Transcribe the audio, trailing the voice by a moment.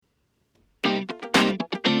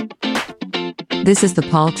This is the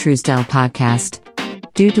Paul Truesdell Podcast.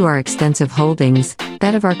 Due to our extensive holdings,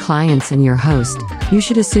 that of our clients and your host, you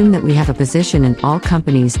should assume that we have a position in all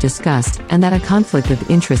companies discussed and that a conflict of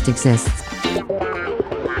interest exists.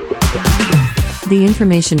 The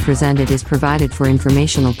information presented is provided for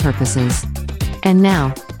informational purposes. And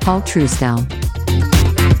now, Paul Truesdell.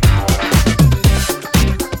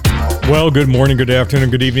 Well, good morning, good afternoon,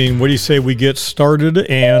 good evening. What do you say we get started?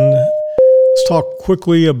 And let's talk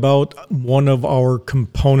quickly about one of our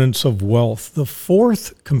components of wealth. The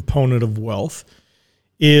fourth component of wealth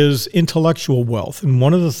is intellectual wealth. And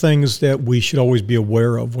one of the things that we should always be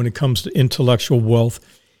aware of when it comes to intellectual wealth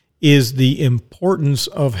is the importance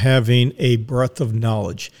of having a breadth of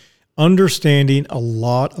knowledge, understanding a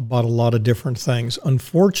lot about a lot of different things.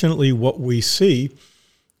 Unfortunately, what we see,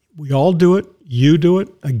 we all do it, you do it,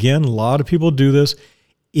 again, a lot of people do this,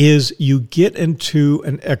 is you get into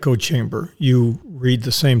an echo chamber. You read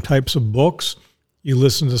the same types of books, you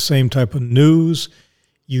listen to the same type of news,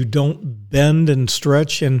 you don't bend and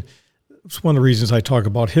stretch, and it's one of the reasons I talk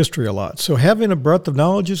about history a lot. So having a breadth of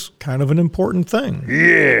knowledge is kind of an important thing.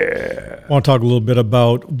 Yeah. I want to talk a little bit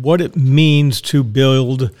about what it means to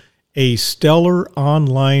build a stellar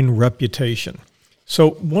online reputation.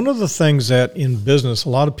 So one of the things that in business a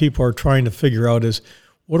lot of people are trying to figure out is,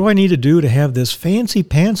 what do I need to do to have this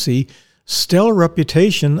fancy-pantsy stellar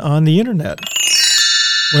reputation on the internet?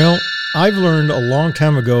 Well, I've learned a long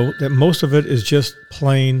time ago that most of it is just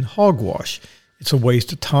plain hogwash. It's a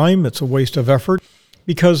waste of time, it's a waste of effort,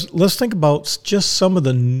 because let's think about just some of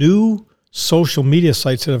the new social media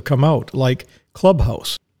sites that have come out, like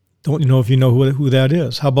Clubhouse. Don't you know if you know who that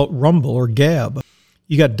is? How about Rumble or Gab?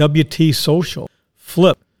 You got WT Social,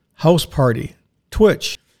 Flip, House Party,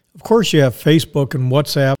 Twitch. Of course, you have Facebook and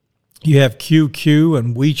WhatsApp. You have QQ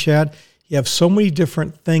and WeChat. You have so many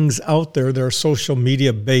different things out there that are social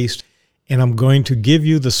media based. And I'm going to give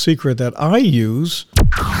you the secret that I use,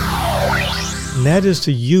 and that is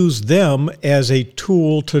to use them as a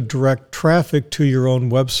tool to direct traffic to your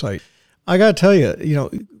own website. I got to tell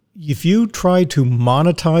you, if you try to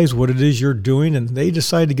monetize what it is you're doing and they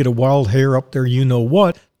decide to get a wild hair up there, you know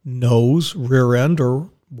what, nose, rear end, or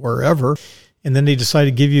wherever, and then they decide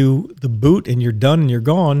to give you the boot and you're done and you're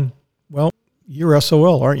gone, well, you're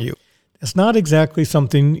SOL, aren't you? That's not exactly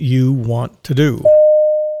something you want to do.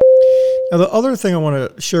 Now, the other thing I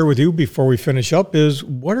want to share with you before we finish up is,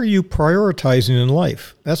 what are you prioritizing in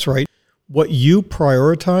life? That's right. What you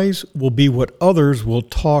prioritize will be what others will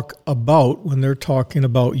talk about when they're talking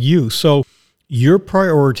about you. So your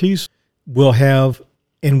priorities will have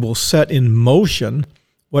and will set in motion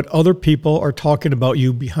what other people are talking about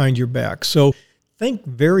you behind your back. So think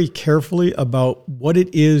very carefully about what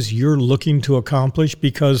it is you're looking to accomplish,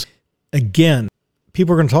 because, again,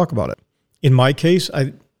 people are going to talk about it. In my case,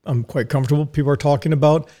 I'm quite comfortable. People are talking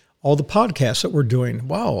about all the podcasts that we're doing.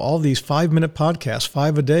 Wow, all these 5-minute podcasts,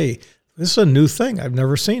 5 a day. This is a new thing. I've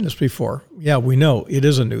never seen this before. Yeah, we know it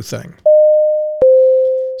is a new thing.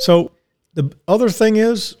 So the other thing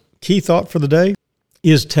is, key thought for the day,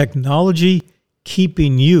 is technology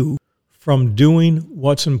keeping you from doing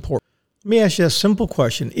what's important? Let me ask you a simple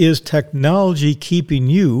question. Is technology keeping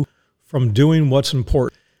you from doing what's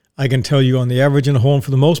important? I can tell you on the average and whole, and for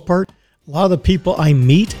the most part, a lot of the people I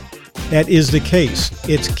meet, that is the case.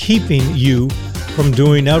 It's keeping you from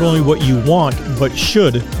doing not only what you want, but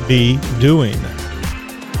should be doing.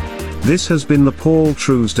 This has been the Paul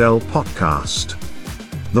Truesdell Podcast.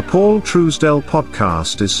 The Paul Truesdell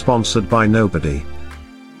Podcast is sponsored by nobody.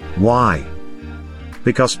 Why?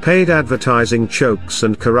 Because paid advertising chokes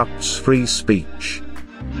and corrupts free speech.